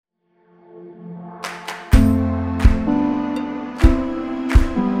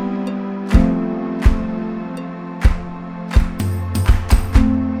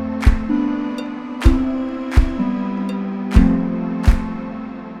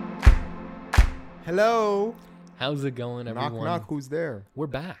Hello. How's it going, everyone? Knock, knock. Who's there? We're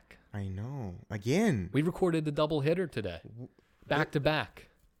back. I know. Again. We recorded the double hitter today, back to back.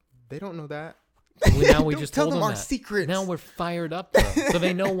 They don't know that. Now we Don't just tell told them them our that. secrets. Now we're fired up, though. So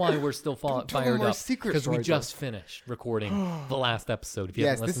they know why we're still Don't tell fired them our up. secrets, Because we Roger. just finished recording the last episode. If you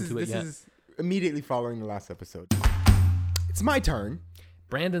Yes, haven't this listened to it yet, is immediately following the last episode. It's my turn.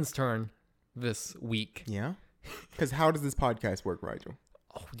 Brandon's turn this week. Yeah. Because how does this podcast work, Rigel?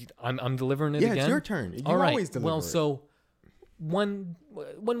 Oh, I'm delivering it Yeah, again. it's your turn. You All right. always deliver Well, it. so when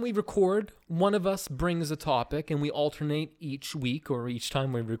we record, one of us brings a topic, and we alternate each week or each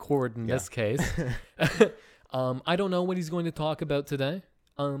time we record. In this case, I don't know what he's going to talk about today,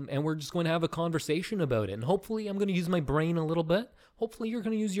 and we're just going to have a conversation about it. And hopefully, I'm going to use my brain a little bit. Hopefully, you're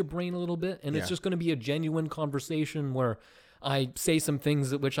going to use your brain a little bit, and it's just going to be a genuine conversation where I say some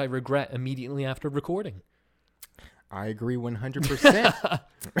things which I regret immediately after recording. I agree 100%.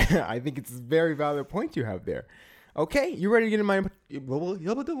 I think it's a very valid point you have there. Okay, you ready to get in my...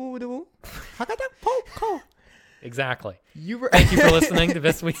 Exactly. You Thank you for listening to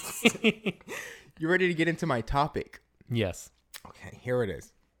this week. You ready to get into my topic? Yes. Okay, here it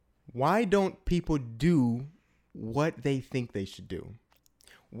is. Why don't people do what they think they should do?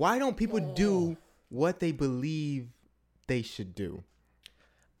 Why don't people do what they believe they should do?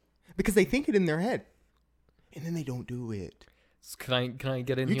 Because they think it in their head, and then they don't do it. So can I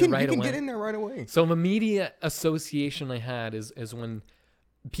get in You here can right away? get in there right away. So the immediate association I had is when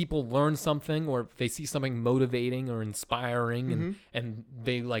people learn something or they see something motivating or inspiring and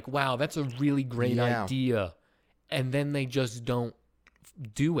they like, wow, that's a really great idea. And then they just don't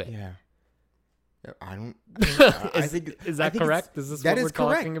do it. Yeah. I don't. Is that correct? Is this what we're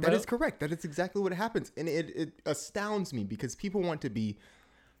talking about? That is correct. That is exactly what happens. And it astounds me because people want to be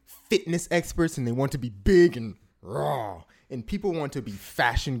fitness experts and they want to be big and raw. And people want to be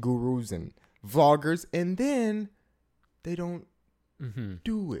fashion gurus and vloggers. And then they don't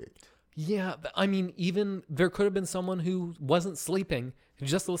do it. Yeah. I mean, even there could have been someone who wasn't sleeping who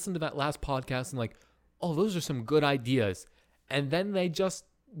just listened to that last podcast and like, oh, those are some good ideas. And then they just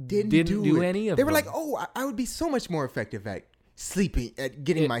didn't do any of them. They were like, oh, I would be so much more effective at sleeping, at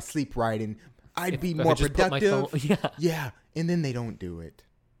getting my sleep right. And I'd be more productive. Yeah. And then they don't do it.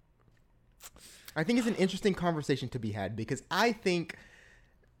 I think it's an interesting conversation to be had because I think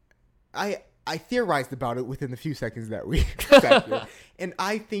I theorized about it within the few seconds that we sat here. And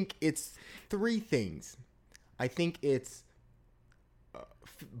I think it's three things. I think it's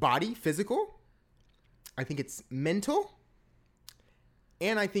body, physical. I think it's mental.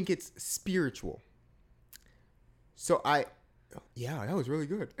 And I think it's spiritual. So that was really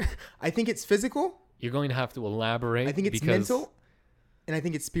good. I think it's physical. You're going to have to elaborate. I think it's mental. And I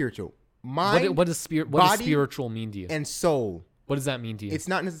think it's spiritual. Mind, what does spiritual mean to you? And soul. What does that mean to you? It's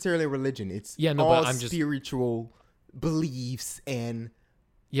not necessarily a religion. It's but I'm just spiritual beliefs and.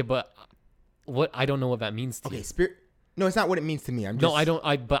 Yeah, but I don't know what that means to you. No, it's not what it means to me. But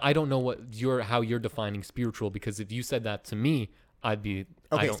I don't know how you're defining spiritual because if you said that to me, I'd be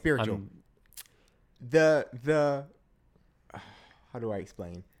spiritual. How do I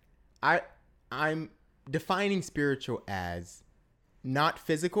explain? I'm defining spiritual as not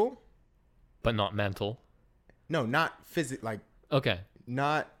physical. But not mental. No, not physical. Like okay,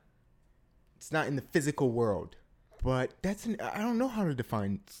 it's not in the physical world. But I don't know how to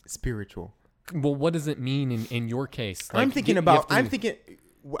define spiritual. Well, what does it mean in your case? Like, I can tell you what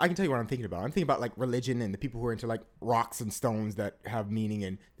I'm thinking about. I'm thinking about like religion and the people who are into like rocks and stones that have meaning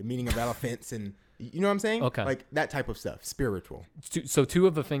and the meaning of elephants and you know what I'm saying? Okay. Like that type of stuff, spiritual. So two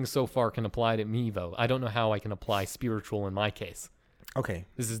of the things so far can apply to me though. I don't know how I can apply spiritual in my case. Okay.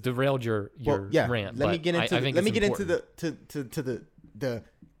 This has derailed your rant. Let me get into the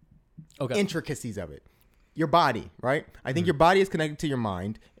intricacies of it. Your body, right? I think your body is connected to your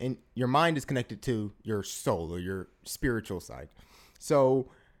mind, and your mind is connected to your soul or your spiritual side. So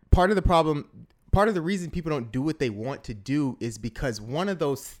part of the reason people don't do what they want to do is because one of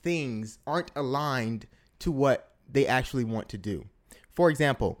those things aren't aligned to what they actually want to do. For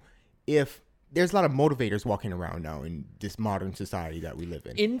example, if there's a lot of motivators walking around now in this modern society that we live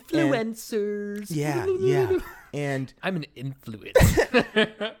in. Influencers. Yeah. And I'm an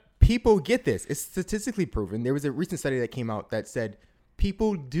influencer. People get this. It's statistically proven. There was a recent study that came out that said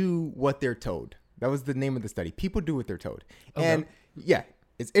people do what they're told. That was the name of the study. People do what they're told. Okay. And yeah,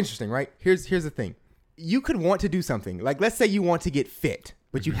 it's interesting, right? Here's the thing. You could want to do something. Like let's say you want to get fit,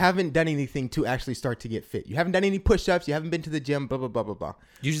 but you haven't done anything to actually start to get fit. You haven't done any push-ups. You haven't been to the gym, blah, blah, blah, blah, blah.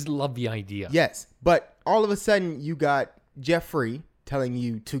 You just love the idea. Yes. But all of a sudden you got Jeffrey telling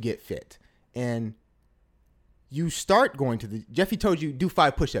you to get fit. And you start going to Jeffy told you do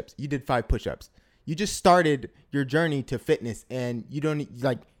 5 push-ups. You did 5 push-ups. You just started your journey to fitness, and you don't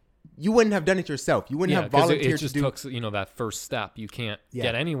like. You wouldn't have done it yourself. You wouldn't have volunteered it just to do. took, that first step. You can't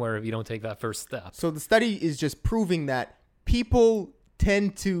get anywhere if you don't take that first step. So the study is just proving that people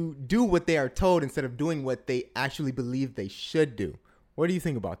tend to do what they are told instead of doing what they actually believe they should do. What do you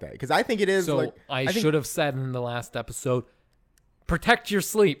think about that? Because I think it is. So like, I should have said in the last episode, protect your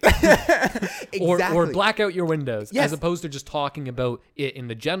sleep. Exactly. or black out your windows, Yes. as opposed to just talking about it in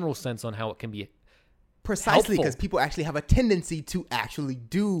the general sense on how it can be Precisely, because helpful. people actually have a tendency to actually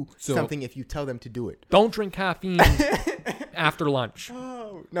do something if you tell them to do it. Don't drink caffeine after lunch.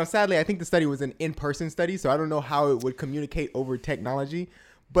 Oh. Now, sadly, I think the study was an in-person study, so I don't know how it would communicate over technology.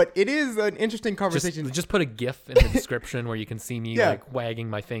 But it is an interesting conversation. Just put a GIF in the description where you can see me like wagging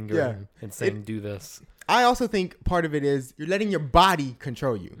my finger and saying, do this. I also think part of it is you're letting your body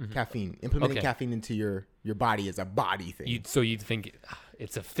control you. Caffeine, implementing caffeine into your body is a body thing. So you think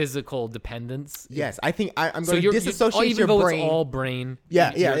it's a physical dependence? Yes, I think I'm going to disassociate even your though brain. It's all brain.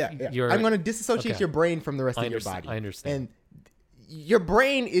 Yeah. I'm going to disassociate your brain from the rest of your body. I understand. And your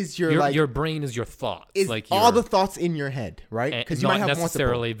brain is your brain is your thoughts. Is like all the thoughts in your head, right? Because you might have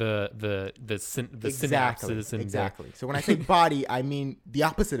necessarily the synapses. And exactly. So when I say body, I mean the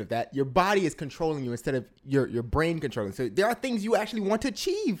opposite of that. Your body is controlling you instead of your brain controlling. So there are things you actually want to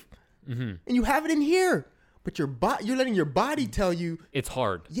achieve, and you have it in here, but you're letting your body tell you it's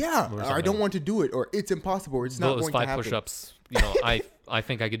hard. Yeah, or I don't want to do it, or it's impossible, or it's not going to happen. Those 5 push-ups. I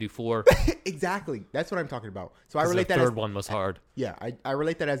think I could do 4. Exactly. That's what I'm talking about. So I relate the that. Third one was hard. Yeah, I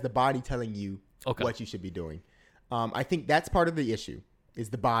relate that as the body telling you what you should be doing. I think that's part of the issue is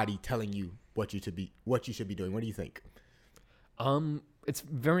the body telling you what you should be doing. What do you think? It's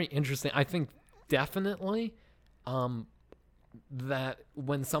very interesting. I think definitely that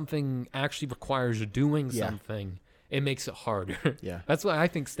when something actually requires you doing something, it makes it harder. Yeah. That's why I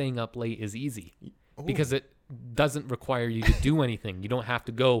think staying up late is easy. Because it doesn't require you to do anything. You don't have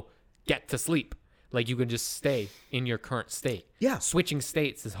to go get to sleep. Like you can just stay in your current state. Yeah. Switching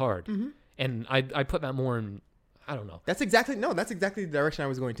states is hard. And I put that more in, I don't know. That's exactly the direction I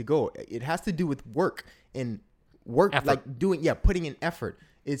was going to go. It has to do with work and work, effort. Like putting in effort.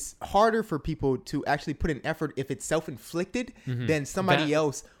 It's harder for people to actually put in effort if it's self-inflicted than somebody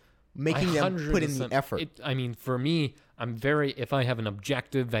else making them put in the effort. For me, if I have an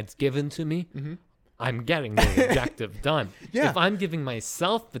objective that's given to me, I'm getting the objective done. Yeah. If I'm giving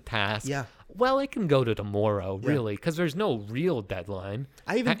myself the task, well, it can go to tomorrow, really, because there's no real deadline.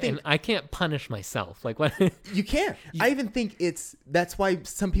 And I can't punish myself. Like what? You can't. I even think that's why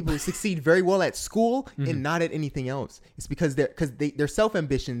some people succeed very well at school and not at anything else. It's because they're self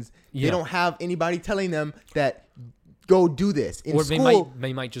ambitions. They don't have anybody telling them that go do this. In school,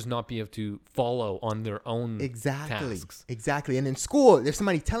 they might just not be able to follow on their own tasks. Exactly. And in school, there's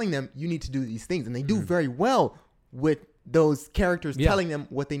somebody telling them you need to do these things, and they do very well with those characters telling them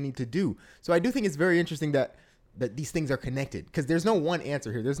what they need to do. So I do think it's very interesting that these things are connected, because there's no one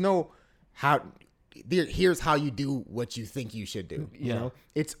answer here. There's no here's how you do what you think you should do. You know,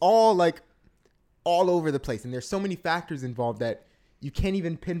 it's all like all over the place, and there's so many factors involved that you can't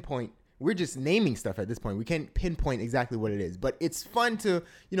even pinpoint. We're just naming stuff at this point. We can't pinpoint exactly what it is, but it's fun to,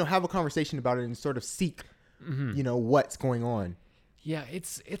 have a conversation about it and sort of seek, what's going on. Yeah,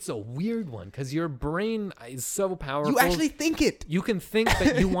 it's a weird one because your brain is so powerful. You actually think it. You can think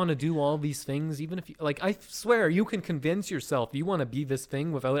that you want to do all these things, even if I swear you can convince yourself you want to be this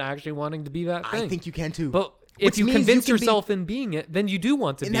thing without actually wanting to be that thing. I think you can too. But if you convince yourself in being it, then you do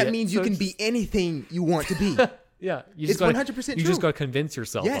want to be it. And that means you can be anything you want to be. Yeah, it's 100% true. You just got to convince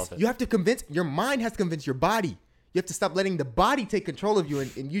yourself of it. You have to convince, your mind has to convince your body. You have to stop letting the body take control of you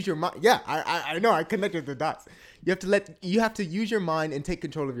and use your mind. Yeah, I know. I connected the dots. You have to use your mind and take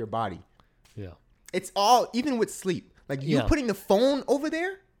control of your body. Yeah. It's all, even with sleep. Like you putting the phone over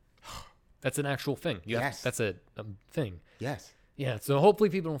there. That's an actual thing. That's a thing. Yes. Yeah. So hopefully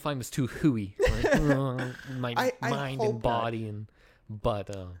people don't find this too hooey. Right? My mind and body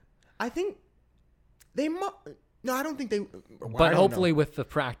but I think they might. No, I don't think they. But hopefully, with the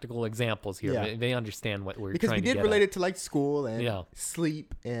practical examples here, they understand what we're trying to get at. Because we did relate it to like school and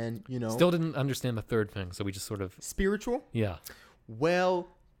sleep and Still didn't understand the third thing, so we just sort of spiritual. Yeah. Well,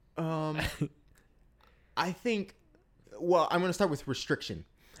 I think. Well, I'm going to start with restriction.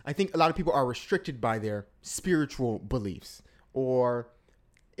 I think a lot of people are restricted by their spiritual beliefs, or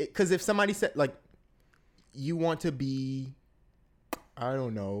because if somebody said like, you want to be, I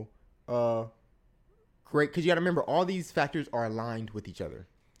don't know, great, because you got to remember all these factors are aligned with each other,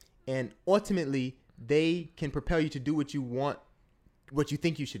 and ultimately they can propel you to do what you want, what you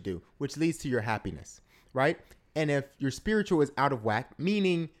think you should do, which leads to your happiness, right? And if your spiritual is out of whack,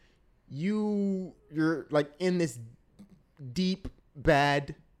 meaning you're like in this deep,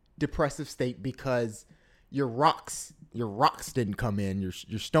 bad, depressive state because your rocks didn't come in.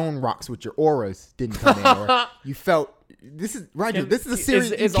 Your stone rocks with your auras didn't come in. Or you felt this is Roger. This is a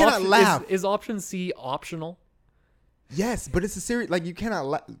serious. You cannot laugh. Is option C optional? Yes, but it's a serious. Like you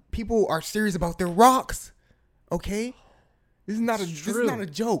cannot. People are serious about their rocks. Okay, this is not a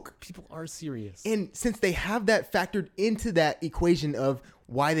joke. People are serious, and since they have that factored into that equation of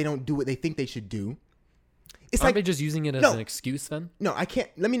why they don't do what they think they should do, it's aren't they just using it as an excuse then? No, I can't.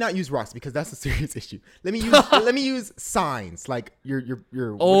 Let me not use rocks because that's a serious issue. Let me use signs like your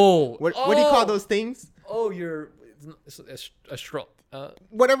what do you call those things? Oh, your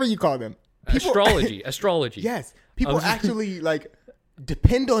whatever you call them. Astrology. Yes, people actually like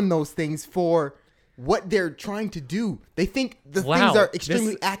depend on those things for what they're trying to do. They think the things are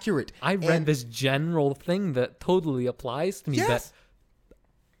extremely accurate. I read this general thing that totally applies to me. Yes. That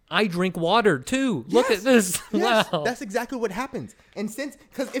I drink water too. Yes. Look at this. Yes. Wow. That's exactly what happens. And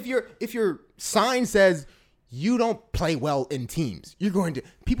because if your sign says you don't play well in teams,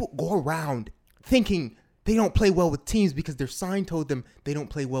 people go around thinking they don't play well with teams because their sign told them they don't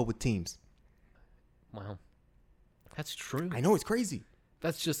play well with teams. Wow. That's true. I know, it's crazy.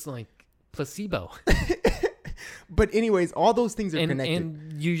 That's just like placebo. But anyways, all those things are connected.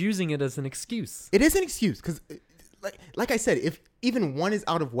 And you're using it as an excuse. It is an excuse because, like I said, if even one is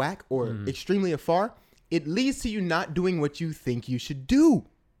out of whack or extremely afar, it leads to you not doing what you think you should do.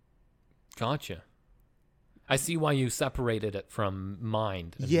 Gotcha. I see why you separated it from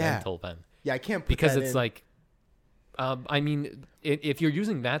mind and mental then. Yeah, I can't put because that it's in. like, I mean, if you're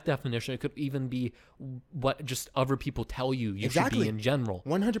using that definition, it could even be what just other people tell you should be in general.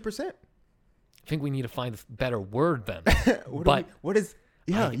 100%. I think we need to find a better word then. We could find a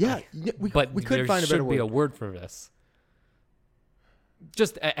better word. There should be a word for this.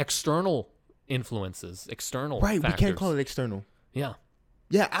 Just external influences, external factors. We can't call it external. Yeah.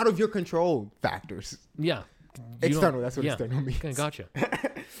 Yeah, out of your control factors. Yeah. External, that's what external means. Okay, gotcha.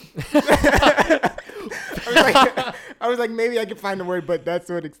 I was like, maybe I could find a word, but that's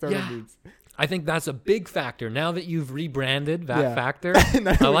what external means. I think that's a big factor. Now that you've rebranded that factor,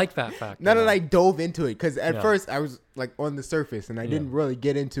 I like that factor. Now that I dove into it, because at first I was like on the surface and I didn't really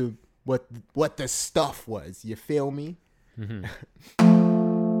get into what the stuff was. You feel me? Mm-hmm.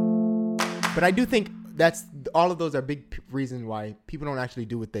 But I do think all of those are big reasons why people don't actually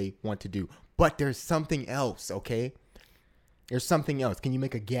do what they want to do. But there's something else, okay? There's something else. Can you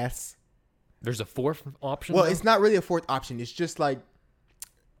make a guess? There's a fourth option? Well, it's not really a fourth option. It's just like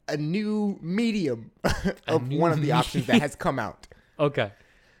a new medium of one of the options that has come out. Okay.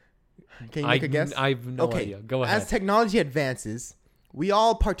 Can you make a guess? I have no idea. Go ahead. As technology advances, we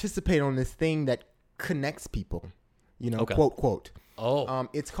all participate on this thing that connects people. Quote. Oh.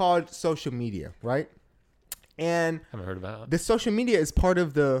 It's called social media, right? And I haven't heard about it. The social media is part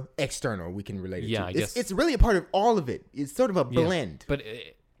of the external. We can relate it to. I guess it's really a part of all of it. It's sort of a blend. But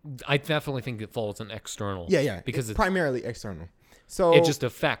I definitely think it falls in external. Yeah. Because it's primarily external. So it just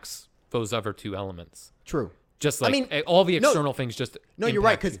affects those other two elements. True. Just like all the external things just No, you're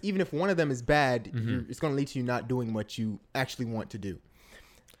right, because even if one of them is bad, it's going to lead to you not doing what you actually want to do.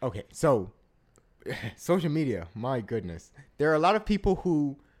 Okay, so social media, my goodness. There are a lot of people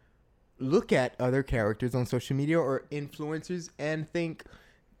who look at other characters on social media or influencers and think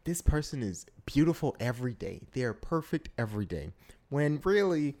this person is beautiful every day. They're perfect every day. When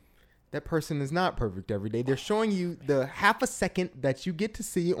really, that person is not perfect every day. They're showing you the half a second that you get to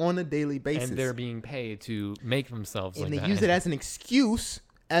see on a daily basis. And they're being paid to make themselves like that. And they use it as an excuse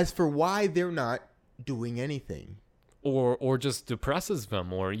as for why they're not doing anything. Or just depresses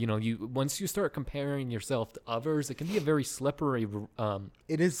them. Or, once you start comparing yourself to others, it can be a very slippery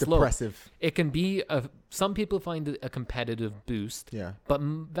it is slope. Depressive. It can be, some people find it a competitive boost. Yeah. But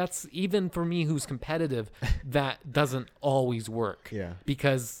that's, even for me who's competitive, that doesn't always work. Yeah.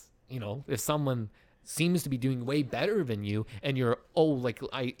 Because, if someone seems to be doing way better than you and you're,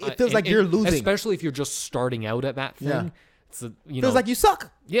 it feels like you're losing. Especially if you're just starting out at that thing. Yeah. It's feels like you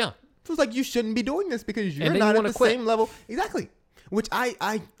suck. Yeah. Feels like you shouldn't be doing this because you're not at the same level. Exactly. Which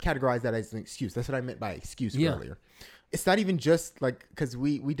I categorize that as an excuse. That's what I meant by excuse earlier. It's not even just like, because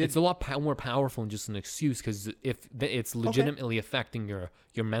we did. It's a lot more powerful than just an excuse, because if it's legitimately affecting your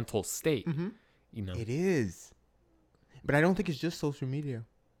mental state, It is. But I don't think it's just social media.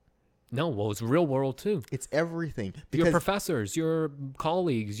 No, well, it's real world too. It's everything. Your professors, your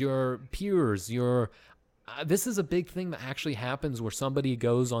colleagues, your peers, this is a big thing that actually happens where somebody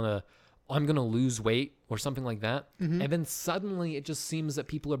goes on I'm going to lose weight or something like that. And then suddenly it just seems that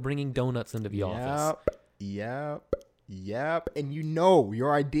people are bringing donuts into the office. Yep. Yep. And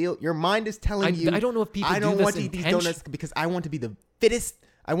your ideal, your mind is telling you. I don't know if people I don't do want this to eat these donuts because I want to be the fittest.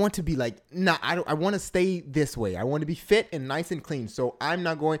 I want to be like, I want to stay this way. I want to be fit and nice and clean. So I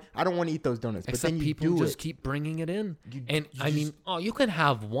don't want to eat those donuts. Except but then people just keep bringing it in. You can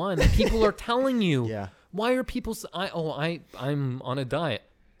have one. People are telling you. Yeah. Why are people I'm on a diet.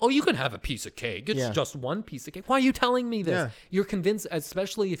 Oh, you can have a piece of cake. It's just one piece of cake. Why are you telling me this? Yeah. You're convinced,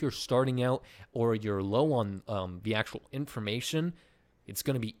 especially if you're starting out or you're low on the actual information, it's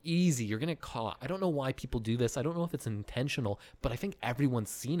going to be easy. You're going to caught. I don't know why people do this. I don't know if it's intentional, but I think everyone's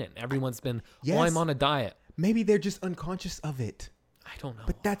seen it. Everyone's been, I'm on a diet. Maybe they're just unconscious of it. I don't know.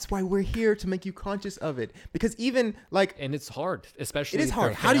 But that's why we're here, to make you conscious of it. Because even like... And it's hard, especially it is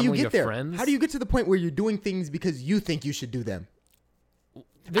hard. How do you get there? Friends. How do you get to the point where you're doing things because you think you should do them?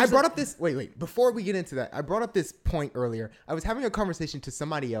 I brought up this... Wait. Before we get into that, I brought up this point earlier. I was having a conversation to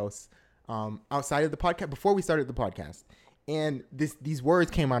somebody else outside of the podcast, before we started the podcast. And these words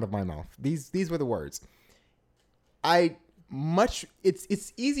came out of my mouth. These were the words.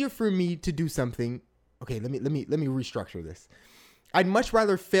 It's easier for me to do something. Okay, let me restructure this. I'd much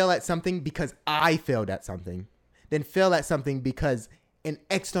rather fail at something because I failed at something than fail at something because an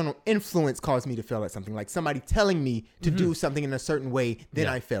external influence caused me to fail at something, like somebody telling me to do something in a certain way, then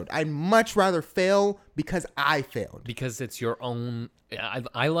I failed. I'd much rather fail because I failed. Because it's your own...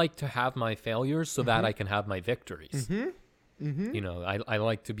 I like to have my failures so that I can have my victories. You know, I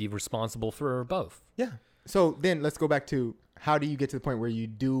like to be responsible for both. Yeah. So then let's go back to, how do you get to the point where you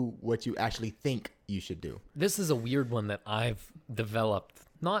do what you actually think you should do? This is a weird one that I've developed.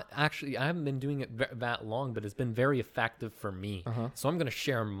 Not actually, I haven't been doing it that long, but it's been very effective for me. So I'm going to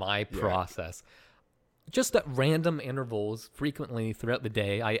share my process. Just at random intervals, frequently throughout the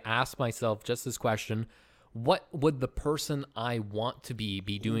day, I ask myself just this question: what would the person I want to be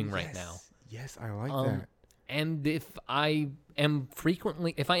doing right now? Yes, I like that. And if I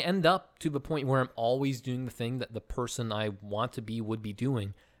end up to the point where I'm always doing the thing that the person I want to be would be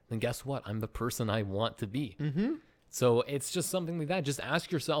doing, then guess what? I'm the person I want to be. So it's just something like that. Just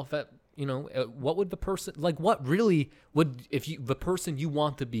ask yourself what would the person, like, what really would, the person you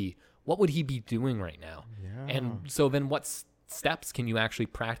want to be, what would he be doing right now? Yeah. And so then what steps can you actually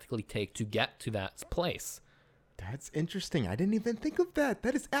practically take to get to that place? That's interesting. I didn't even think of that.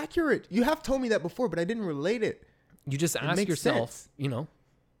 That is accurate. You have told me that before, but I didn't relate it. You just ask yourself,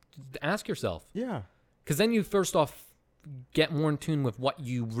 ask yourself. Yeah. Because then you first off get more in tune with what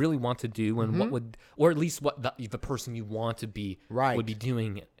you really want to do and what would, or at least what the person you want to be would be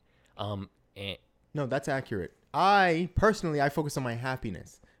doing. No, that's accurate. I focus on my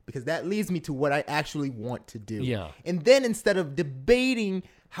happiness because that leads me to what I actually want to do. Yeah. And then instead of debating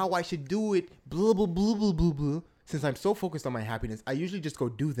how I should do it, blah, blah, blah, blah, blah, blah, since I'm so focused on my happiness, I usually just go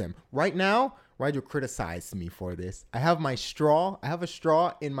do them. Right now, Rigel criticized me for this. I have a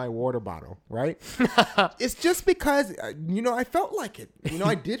straw in my water bottle, right? It's just because, I felt like it.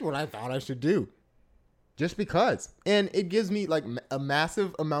 I did what I thought I should do. Just because. And it gives me like a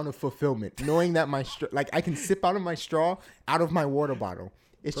massive amount of fulfillment knowing that I can sip out of my straw out of my water bottle.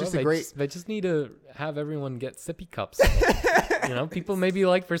 It's just a great... They just need to have everyone get sippy cups. People maybe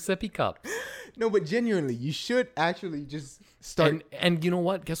like for sippy cups. No, but genuinely, you should actually just start... And you know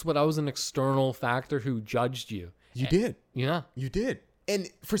what? Guess what? I was an external factor who judged you. You did. Yeah. You did. And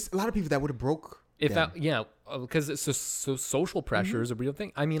for a lot of people, that would have broke them. Because it's just so social pressure is a real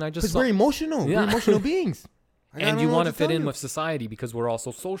thing. I mean, Because we're emotional. Yeah. We're emotional beings. And you want to fit in with society because we're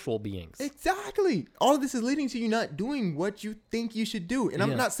also social beings. Exactly. All of this is leading to you not doing what you think you should do. And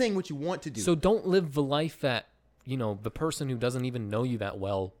I'm not saying what you want to do. So don't live the life that, the person who doesn't even know you that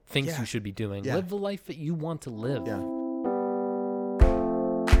well thinks you should be doing. Yeah. Live the life that you want to live. Yeah.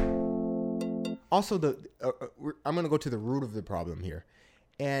 Also, I'm going to go to the root of the problem here.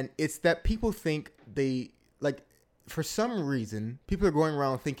 And it's that people think for some reason, people are going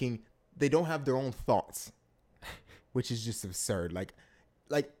around thinking they don't have their own thoughts. Which is just absurd. Like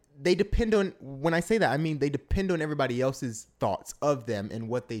they depend on, when I say that, I mean they depend on everybody else's thoughts of them and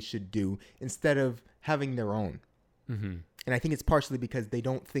what they should do instead of having their own. Mm-hmm. And I think it's partially because they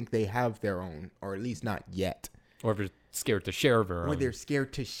don't think they have their own, or at least not yet. Or they're scared to share their own. Or they're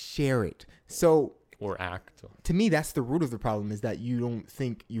scared to share it. So... Or act. To me, that's the root of the problem, is that you don't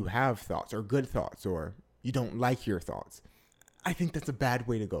think you have thoughts or good thoughts, or you don't like your thoughts. I think that's a bad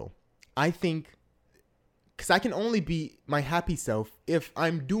way to go. I think... Because I can only be my happy self if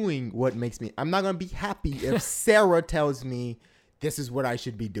I'm doing what makes me... I'm not going to be happy if Sarah tells me this is what I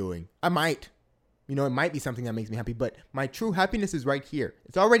should be doing. I might. It might be something that makes me happy, but my true happiness is right here.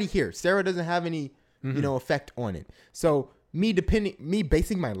 It's already here. Sarah doesn't have any, effect on it. So me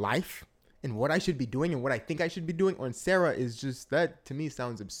basing my life and what I should be doing and what I think I should be doing on Sarah is just, that to me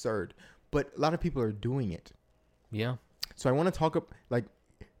sounds absurd. But a lot of people are doing it. Yeah. So I want to talk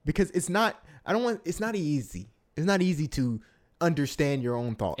because it's not easy. It's not easy to understand your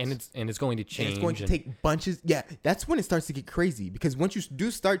own thoughts. And it's going to change. And it's going to take bunches. Yeah, that's when it starts to get crazy, because once you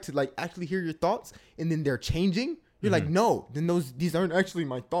do start to like actually hear your thoughts and then they're changing, you're like, no, then these aren't actually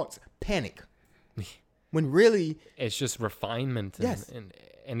my thoughts. Panic. When really it's just refinement. And, yes.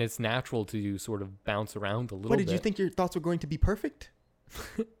 And it's natural to sort of bounce around a little bit. What, did you think your thoughts were going to be perfect?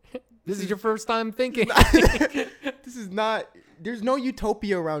 This is your first time thinking. This is not, there's no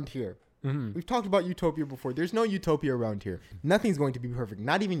utopia around here. Mm-hmm. We've talked about utopia before. There's no utopia around here. Nothing's going to be perfect.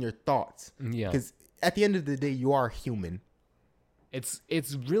 Not even your thoughts. Yeah. Because at the end of the day, you are human. It's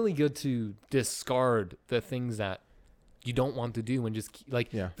really good to discard the things that you don't want to do and just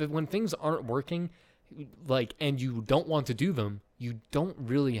when things aren't working, like, and you don't want to do them, you don't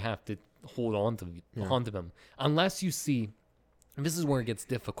really have to hold on to them unless you see. And this is where it gets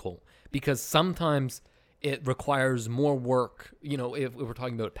difficult, because sometimes it requires more work. You know, if we're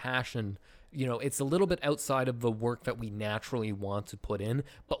talking about passion, you know, it's a little bit outside of the work that we naturally want to put in.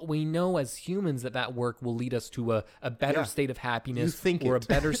 But we know as humans that work will lead us to a better state of happiness or a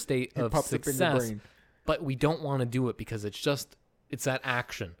better state of success. But we don't want to do it because it's that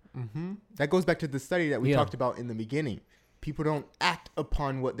action. Mm-hmm. That goes back to the study that we talked about in the beginning. People don't act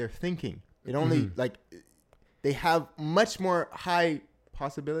upon what they're thinking. It only they have much more high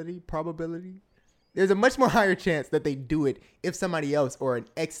probability. There's a much more higher chance that they do it if somebody else or an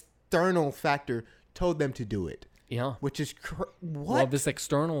external factor told them to do it. Yeah. Which is what? Well, this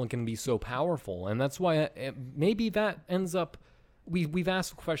external can be so powerful. And that's why maybe that ends up, we've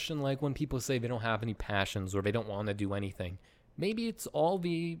asked a question like when people say they don't have any passions or they don't want to do anything. Maybe it's all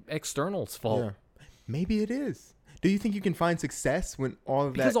the external's fault. Yeah. Maybe it is. Do you think you can find success when all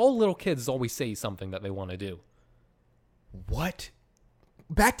of because all little kids always say something that they want to do. What?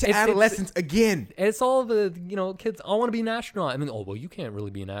 Back to adolescence again. It's all the, kids, I want to be an astronaut. I mean, oh, well, you can't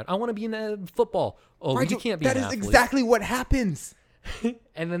really be an astronaut. I want to be in football. Oh, right, you can't be an athlete. That is exactly what happens.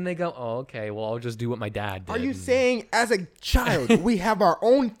 And then they go, oh, okay, well, I'll just do what my dad did. Are you saying as a child, we have our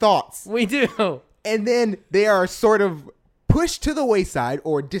own thoughts? We do. And then they are sort of pushed to the wayside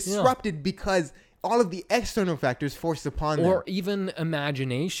or disrupted because all of the external factors forced upon them. Or even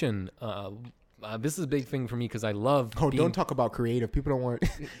imagination. This is a big thing for me because I love. Oh, don't talk about creative. People don't want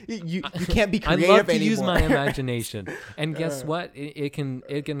you can't be creative anymore. I love to anymore. use my imagination, and guess what? It can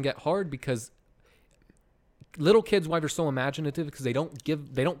get hard because little kids, why they're so imaginative, because they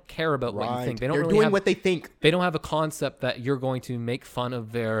don't care about what you think. They're doing what they think. They don't have a concept that you're going to make fun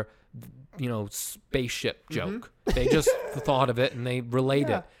of their, spaceship joke. They just thought of it and they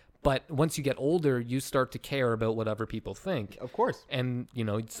relate it. But once you get older, you start to care about what other people think. Of course. And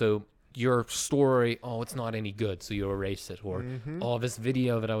so. Your story, oh, it's not any good, so you erase it. Or, oh, this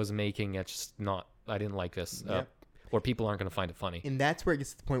video that I was making, it's just not, I didn't like this. Or people aren't going to find it funny. And that's where it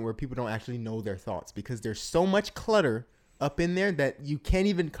gets to the point where people don't actually know their thoughts, because there's so much clutter up in there that you can't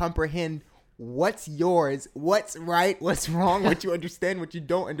even comprehend what's yours, what's right, what's wrong, what you understand, what you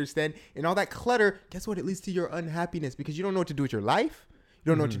don't understand. And all that clutter, guess what? It leads to your unhappiness, because you don't know what to do with your life.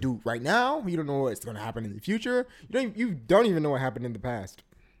 You don't know what to do right now. You don't know what's going to happen in the future. You don't even know what happened in the past.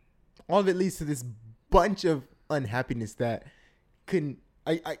 All of it leads to this bunch of unhappiness that it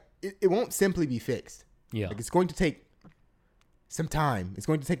won't simply be fixed. Yeah. Like, it's going to take some time. It's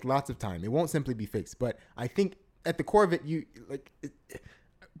going to take lots of time. It won't simply be fixed. But I think at the core of it,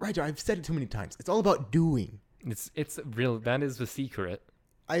 right, I've said it too many times. It's all about doing. It's real. That is the secret.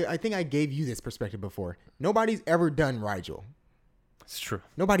 I think I gave you this perspective before. Nobody's ever done Rigel. It's true.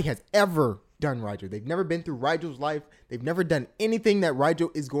 Nobody has ever done Rigel. They've never been through Rigel's life. They've never done anything that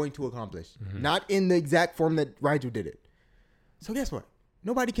Rigel is going to accomplish. Not in the exact form that Rigel did it. So guess what?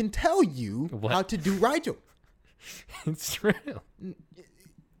 Nobody can tell you how to do Rigel. It's true.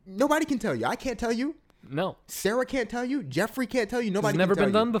 Nobody can tell you. I can't tell you. No. Sarah can't tell you. Jeffrey can't tell you. Nobody can tell you. It's never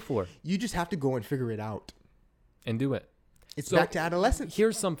been done before. You just have to go and figure it out. And do it. It's back to adolescence.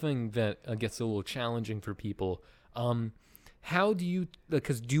 Here's something that gets a little challenging for people. How do you,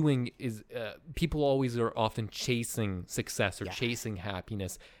 because doing is, people always are often chasing success or chasing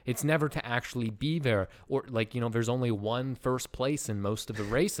happiness. It's never to actually be there. Or there's only one first place in most of the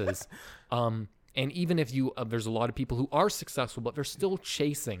races. And even if there's a lot of people who are successful, but they're still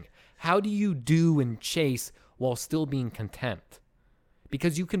chasing. How do you do and chase while still being content?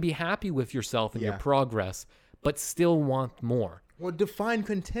 Because you can be happy with yourself and your progress, but still want more. Well, define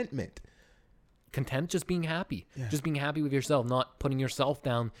contentment. Content, just being happy. Just being happy with yourself, not putting yourself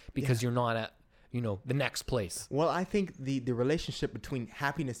down because you're not the next place. Well, I think the relationship between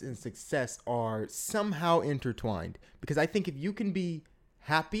happiness and success are somehow intertwined, because I think if you can be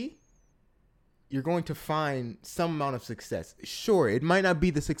happy, you're going to find some amount of success. Sure, it might not be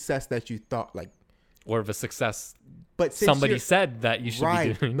the success that you thought, like, or the success but somebody said that you should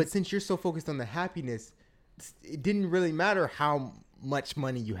be doing. But since you're so focused on the happiness, it didn't really matter how much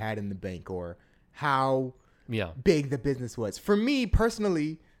money you had in the bank or how big the business was. For me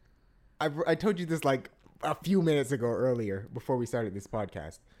personally, I told you this like a few minutes ago earlier before we started this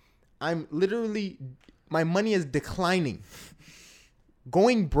podcast. I'm literally, my money is declining,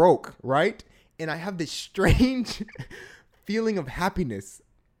 going broke, right? And I have this strange feeling of happiness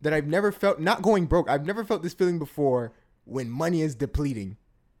that I've never felt, not going broke. I've never felt this feeling before when money is depleting.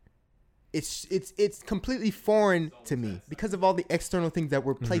 It's completely foreign to me because of all the external things that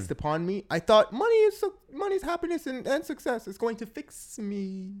were placed upon me. I thought money's happiness and success is going to fix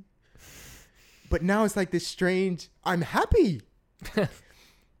me. But now it's like this strange, I'm happy.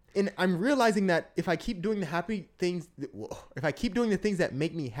 And I'm realizing that if I keep doing the happy things, if I keep doing the things that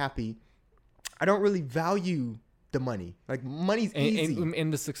make me happy, I don't really value the money. Like, money's easy.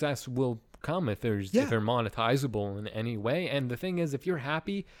 And the success will come if they're monetizable in any way. And the thing is, if you're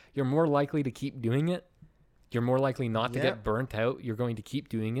happy, you're more likely to keep doing it. You're more likely not to get burnt out. You're going to keep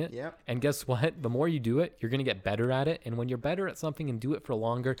doing it. Yep. And guess what? The more you do it, you're going to get better at it. And when you're better at something and do it for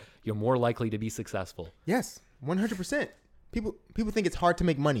longer, you're more likely to be successful. Yes, 100%. People think it's hard to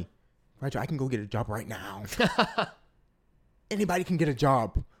make money. Right? I can go get a job right now. Anybody can get a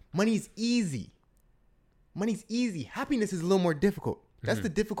job. Money's easy. Money's easy. Happiness is a little more difficult. That's the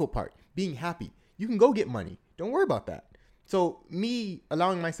difficult part. Being happy. You can go get money. Don't worry about that. So me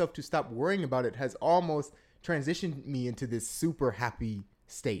allowing myself to stop worrying about it has almost transitioned me into this super happy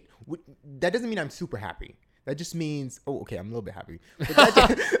state. That doesn't mean I'm super happy. That just means, I'm a little bit happy. But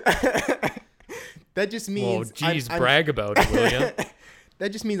that just means... Well, geez, brag about it, will you? That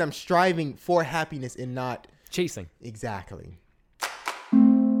just means I'm striving for happiness and not... chasing. Exactly.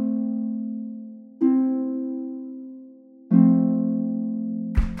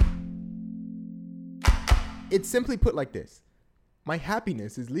 It's simply put like this. My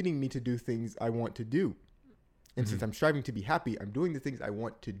happiness is leading me to do things I want to do. And since I'm striving to be happy, I'm doing the things I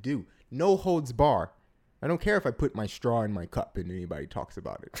want to do. No holds bar. I don't care if I put my straw in my cup and anybody talks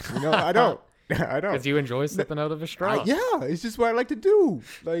about it. I don't. Because you enjoy sipping out of a straw. It's just what I like to do.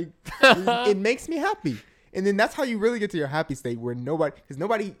 Like, it makes me happy. And then that's how you really get to your happy state, where like,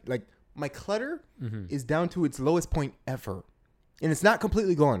 my clutter is down to its lowest point ever. And it's not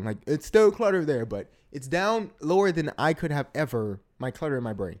completely gone. Like, it's still clutter there, but it's down lower than I could have ever, my clutter in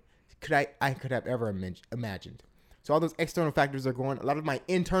my brain, I could have ever imagined. So all those external factors are gone. A lot of my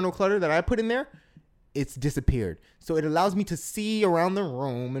internal clutter that I put in there, it's disappeared. So it allows me to see around the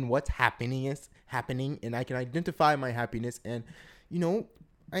room and what's happening, and I can identify my happiness, and,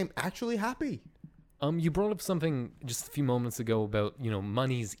 I'm actually happy. You brought up something just a few moments ago about,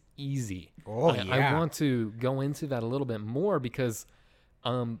 money's easy. I want to go into that a little bit more because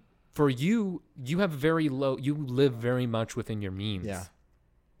for you have you live very much within your means. Yeah.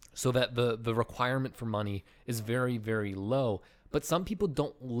 So that the requirement for money is very, very low. But some people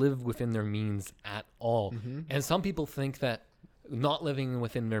don't live within their means at all. And some people think that not living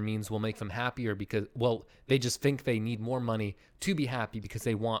within their means will make them happier because, they just think they need more money to be happy because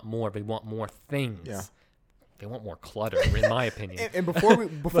they want more. They want more things. Yeah. They want more clutter, in my opinion. And before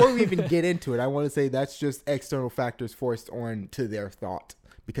we even get into it, I want to say that's just external factors forced on to their thought,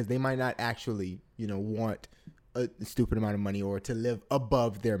 because they might not actually, want a stupid amount of money or to live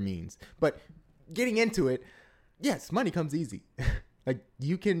above their means. But getting into it, yes, money comes easy. Like,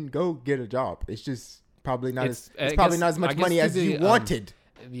 you can go get a job. It's just probably not as much money as you wanted.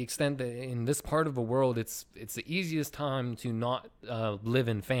 The extent that in this part of the world, it's the easiest time to not live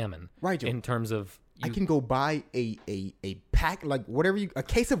in famine. Right, Joe. In terms of I can go buy a pack, like a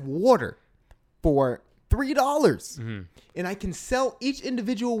case of water for $3, and I can sell each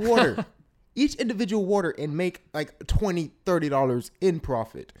individual water, and make like $20-$30 in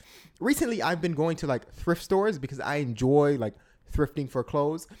profit. Recently, I've been going to like thrift stores because I enjoy like thrifting for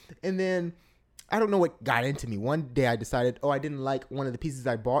clothes, and then I don't know what got into me. One day I decided, I didn't like one of the pieces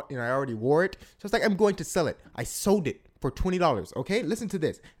I bought and I already wore it. So it's like, I'm going to sell it. I sold it for $20. Okay, listen to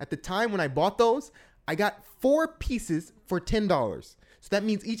this. At the time when I bought those, I got 4 pieces for $10. So that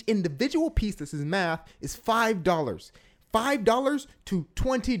means each individual piece, this is math, is $5. $5 to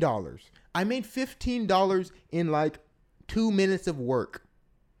 $20. I made $15 in like 2 minutes of work.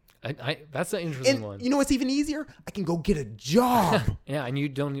 That's an interesting one. You know what's even easier? I can go get a job. Yeah, and you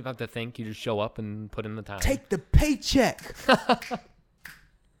don't even have to think. You just show up and put in the time. Take the paycheck.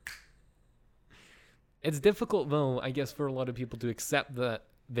 It's difficult though, I guess, for a lot of people to accept that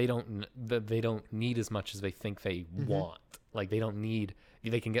they don't need as much as they think they want. Like they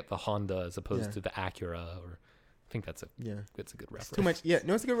can get the Honda as opposed to the Acura, or I think that's a good reference. It's too much. Yeah,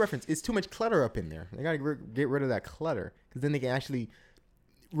 no, it's a good reference. It's too much clutter up in there. They got to get rid of that clutter, because then they can actually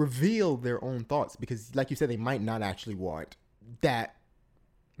reveal their own thoughts, because like you said, they might not actually want that.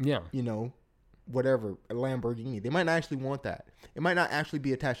 Yeah. Whatever, a Lamborghini. They might not actually want that. It might not actually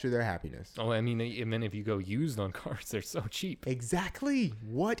be attached to their happiness. Oh, I mean, and then if you go used on cars, they're so cheap. Exactly.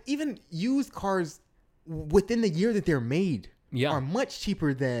 What? Even used cars within the year that they're made are much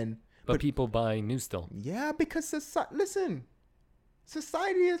cheaper than... But people buy new still. Yeah, because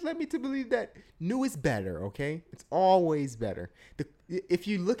society has led me to believe that new is better, okay? It's always better. If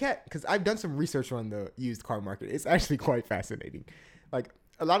you look at... Because I've done some research on the used car market. It's actually quite fascinating. Like,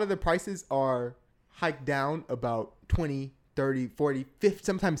 a lot of the prices are hiked down about 20, 30, 40, 50,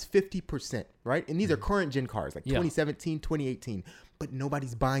 sometimes 50%, right? And these are current gen cars, like 2017, 2018. But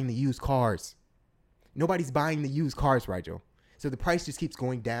nobody's buying the used cars. Nobody's buying the used cars, Rigel. So the price just keeps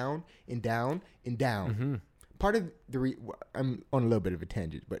going down and down and down. Part of I'm on a little bit of a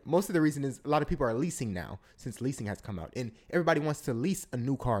tangent, but most of the reason is a lot of people are leasing now, since leasing has come out. And everybody wants to lease a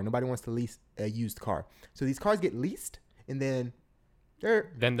new car. Nobody wants to lease a used car. So these cars get leased, and then they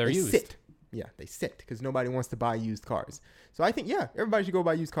used. Sit. Yeah, they sit because nobody wants to buy used cars. So I think, everybody should go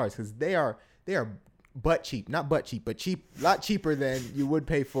buy used cars, because they are butt cheap. Not butt cheap, but cheap, a lot cheaper than you would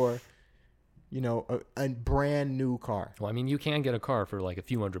pay for, a brand new car. Well, I mean, you can get a car for like a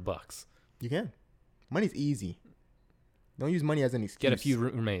few $100. You can. Money's easy. Don't use money as an excuse. Get a few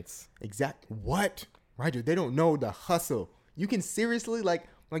roommates. What? Roger, they don't know the hustle. You can seriously, like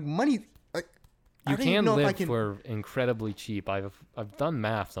money... You can live for incredibly cheap. I've done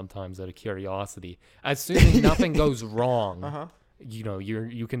math sometimes out of curiosity. Assuming nothing goes wrong,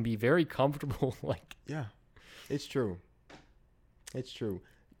 you can be very comfortable. It's true. It's true.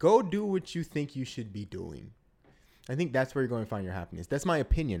 Go do what you think you should be doing. I think that's where you're going to find your happiness. That's my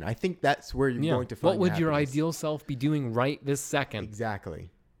opinion. I think that's where you're going to find. What would your ideal self be doing right this second? Exactly.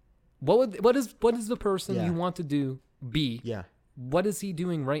 What is the person you want to be? Yeah. What is he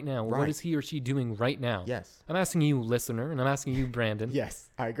doing right now? Right. What is he or she doing right now? Yes. I'm asking you, listener, and I'm asking you, Brandon. Yes,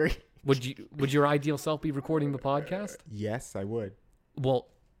 I agree. Would your ideal self be recording the podcast? Yes, I would. Well,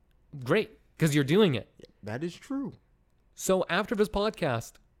 great, because you're doing it. That is true. So after this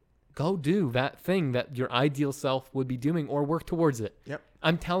podcast, go do that thing that your ideal self would be doing, or work towards it. Yep.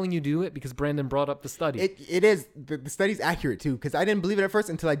 I'm telling you do it because Brandon brought up the study. It is. The study's accurate, too, because I didn't believe it at first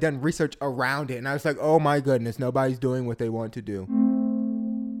until I done research around it. And I was like, oh, my goodness, nobody's doing what they want to do.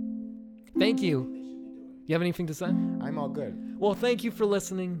 Thank you. You have anything to say? I'm all good. Well, thank you for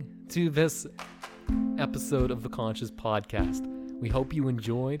listening to this episode of the Conscious Podcast. We hope you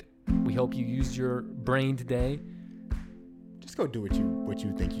enjoyed. We hope you used your brain today. Just go do what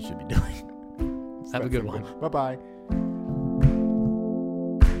you think you should be doing. Have a good one. Bye-bye.